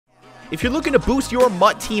If you're looking to boost your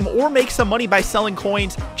MUT team or make some money by selling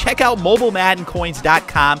coins, check out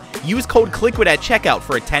mobilemaddencoins.com. Use code CLIQUID at checkout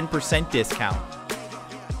for a 10% discount.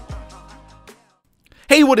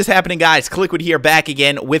 Hey, what is happening, guys? Clickwood here, back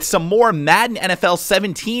again with some more Madden NFL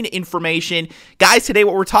 17 information. Guys, today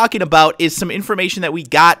what we're talking about is some information that we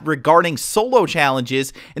got regarding solo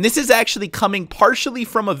challenges, and this is actually coming partially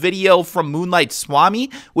from a video from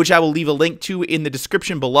MOONLIGHTSWAMI, which I will leave a link to in the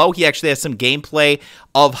description below. He actually has some gameplay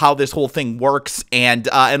of how this whole thing works, and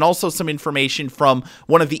also some information from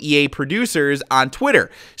one of the EA producers on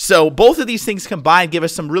Twitter. So both of these things combined give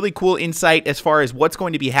us some really cool insight as far as what's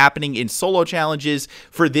going to be happening in solo challenges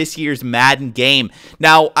for this year's Madden game.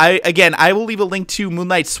 Now, I will leave a link to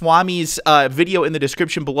MOONLIGHTSWAMI'S video in the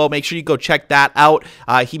description below. Make sure you go check that out.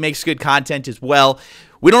 He makes good content as well.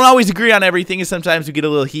 We don't always agree on everything, and sometimes we get a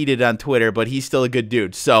little heated on Twitter, but he's still a good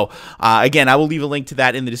dude. So, again, I will leave a link to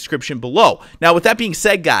that in the description below. Now, with that being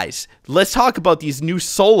said, guys, let's talk about these new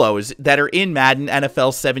solos that are in Madden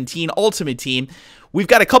NFL 17 Ultimate Team. We've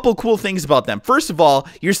got a couple cool things about them. First of all,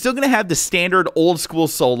 you're still going to have the standard old school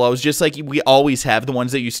solos, just like we always have, the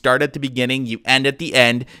ones that you start at the beginning, you end at the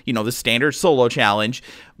end, you know, the standard solo challenge.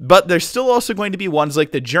 But there's still also going to be ones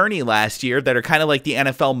like the Journey last year that are kind of like the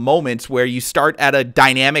NFL moments where you start at a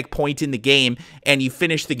dynamic point in the game and you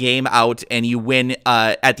finish the game out and you win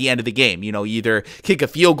at the end of the game. You know, you either kick a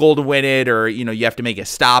field goal to win it, or, you know, you have to make a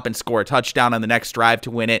stop and score a touchdown on the next drive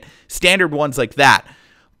to win it. Standard ones like that.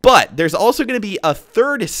 But there's also going to be a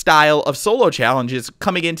third style of solo challenges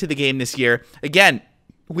coming into the game this year. Again,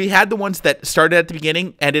 we had the ones that started at the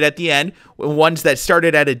beginning, ended at the end, ones that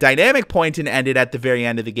started at a dynamic point and ended at the very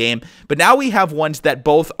end of the game. But now we have ones that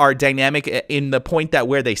both are dynamic in the point that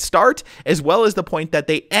where they start, as well as the point that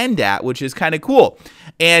they end at, which is kind of cool.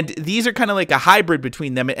 And these are kind of like a hybrid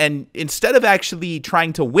between them. And instead of actually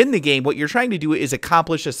trying to win the game, what you're trying to do is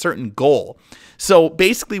accomplish a certain goal. So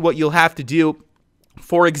basically what you'll have to do,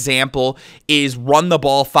 for example, is run the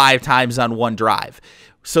ball 5 times on one drive.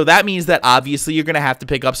 So that means that obviously you're going to have to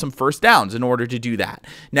pick up some first downs in order to do that.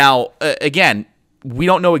 Now, again, we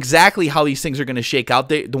don't know exactly how these things are going to shake out.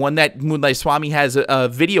 The one that MOONLIGHTSWAMI has a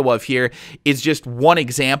video of here is just one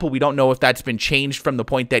example. We don't know if that's been changed from the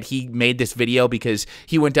point that he made this video, because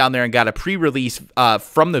he went down there and got a pre-release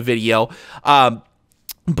from the video.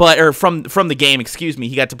 From the game, excuse me,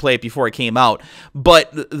 he got to play it before it came out.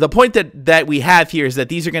 But the point that we have here is that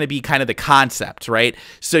these are going to be kind of the concepts, right?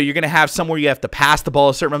 So you're going to have somewhere you have to pass the ball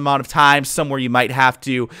a certain amount of times, somewhere you might have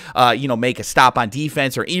to, you know, make a stop on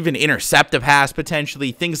defense or even intercept a pass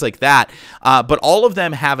potentially, things like that. But all of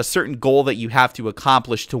them have a certain goal that you have to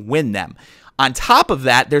accomplish to win them. On top of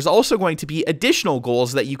that, there's also going to be additional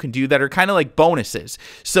goals that you can do that are kind of like bonuses.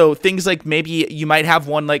 So things like maybe you might have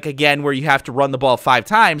one like, again, where you have to run the ball 5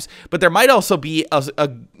 times, but there might also be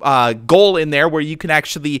a goal in there where you can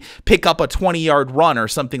actually pick up a 20-yard run or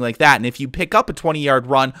something like that. And if you pick up a 20-yard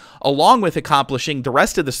run along with accomplishing the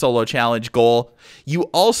rest of the solo challenge goal, you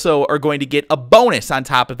also are going to get a bonus on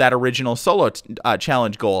top of that original solo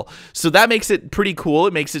challenge goal. So that makes it pretty cool.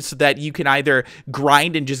 It makes it so that you can either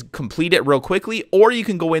grind and just complete it real quickly, or you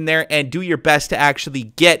can go in there and do your best to actually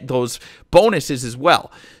get those bonuses as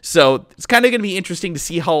well. So it's kind of going to be interesting to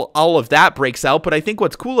see how all of that breaks out. But I think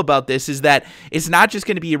what's cool about this is that it's not just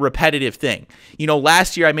going to be a repetitive thing. You know,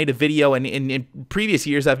 last year I made a video, and in previous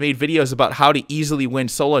years I've made videos about how to easily win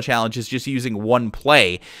solo challenges just using one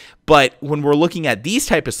play. But when we're looking at these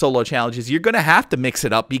type of solo challenges, you're going to have to mix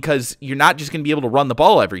it up, because you're not just going to be able to run the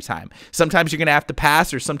ball every time. Sometimes you're going to have to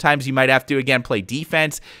pass, or sometimes you might have to, again, play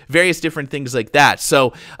defense, various different things like that.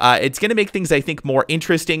 So it's going to make things, I think, more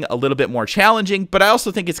interesting, a little bit more challenging, but I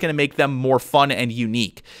also think it's going to make them more fun and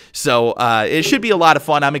unique. So it should be a lot of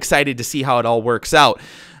fun. I'm excited to see how it all works out.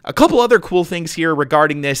 A couple other cool things here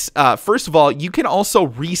regarding this. First of all, you can also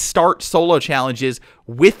restart solo challenges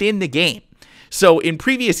within the game. So in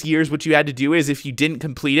previous years, what you had to do is, if you didn't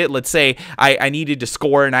complete it, let's say I needed to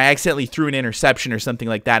score and I accidentally threw an interception or something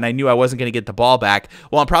like that, and I knew I wasn't going to get the ball back,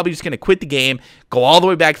 well, I'm probably just going to quit the game, go all the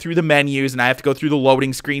way back through the menus, and I have to go through the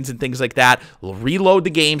loading screens and things like that, reload the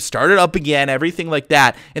game, start it up again, everything like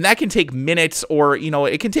that. And that can take minutes, or, you know,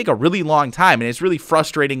 it can take a really long time, and it's really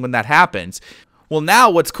frustrating when that happens. Well, now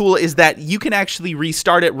what's cool is that you can actually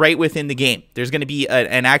restart it right within the game. There's going to be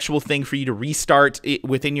an actual thing for you to restart it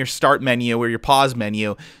within your start menu or your pause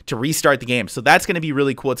menu to restart the game. So that's going to be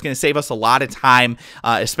really cool. It's going to save us a lot of time,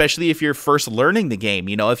 especially if you're first learning the game.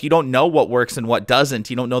 You know, if you don't know what works and what doesn't,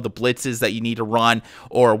 you don't know the blitzes that you need to run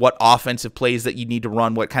or what offensive plays that you need to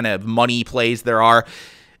run, what kind of money plays there are.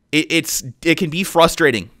 it can be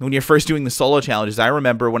frustrating when you're first doing the solo challenges. I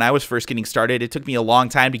remember when I was first getting started, it took me a long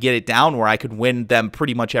time to get it down where I could win them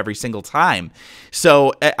pretty much every single time.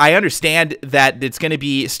 So I understand that it's going to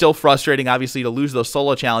be still frustrating, obviously, to lose those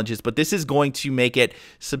solo challenges, but this is going to make it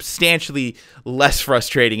substantially less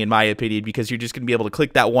frustrating, in my opinion, because you're just going to be able to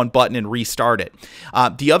click that one button and restart it.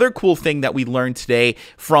 The other cool thing that we learned today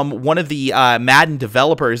from one of the Madden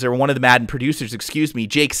developers, or one of the Madden producers, excuse me,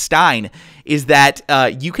 Jake Stein, is that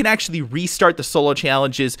you can actually restart the solo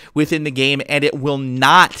challenges within the game and it will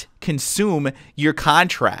not consume your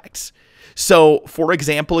contracts. So, for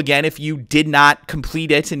example, again, if you did not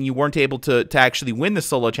complete it and you weren't able to actually win the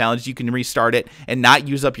solo challenge, you can restart it and not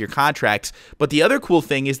use up your contracts. But the other cool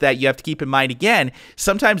thing is that you have to keep in mind, again,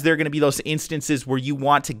 sometimes there are going to be those instances where you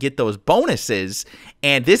want to get those bonuses,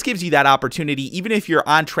 and this gives you that opportunity. Even if you're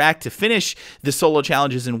on track to finish the solo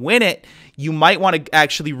challenges and win it, you might want to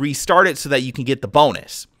actually restart it so that you can get the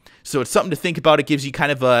bonus. So it's something to think about. It gives you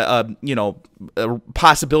kind of a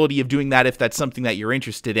possibility of doing that if that's something that you're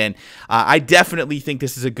interested in. I definitely think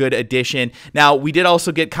this is a good addition. Now, we did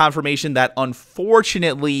also get confirmation that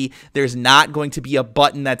unfortunately there's not going to be a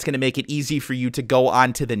button that's going to make it easy for you to go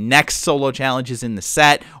on to the next solo challenges in the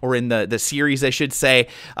set, or in the series, I should say.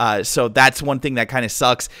 So that's one thing that kind of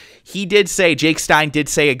sucks. He did say, Jake Stein did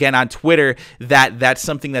say again on Twitter, that that's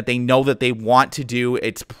something that they know that they want to do.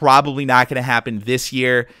 It's probably not going to happen this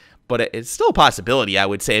year, but it's still a possibility, I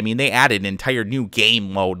would say. I mean, they added an entire new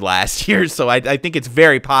game mode last year, so I think it's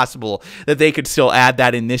very possible that they could still add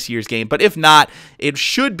that in this year's game. But if not, it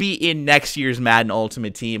should be in next year's Madden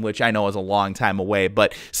Ultimate Team, which I know is a long time away,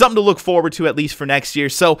 but something to look forward to at least for next year.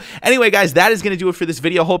 So anyway, guys, that is going to do it for this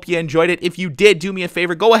video. Hope you enjoyed it. If you did, do me a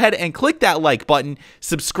favor, go ahead and click that like button,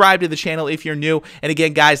 subscribe to the channel if you're new, and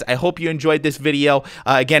again, guys, I hope you enjoyed this video.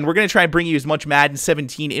 Again, we're going to try and bring you as much Madden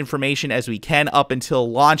 17 information as we can up until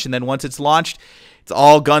launch, and then once it's launched, it's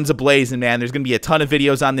all guns a-blazing, man. There's going to be a ton of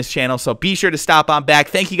videos on this channel, so be sure to stop on back.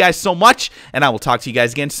 Thank you guys so much, and I will talk to you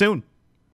guys again soon.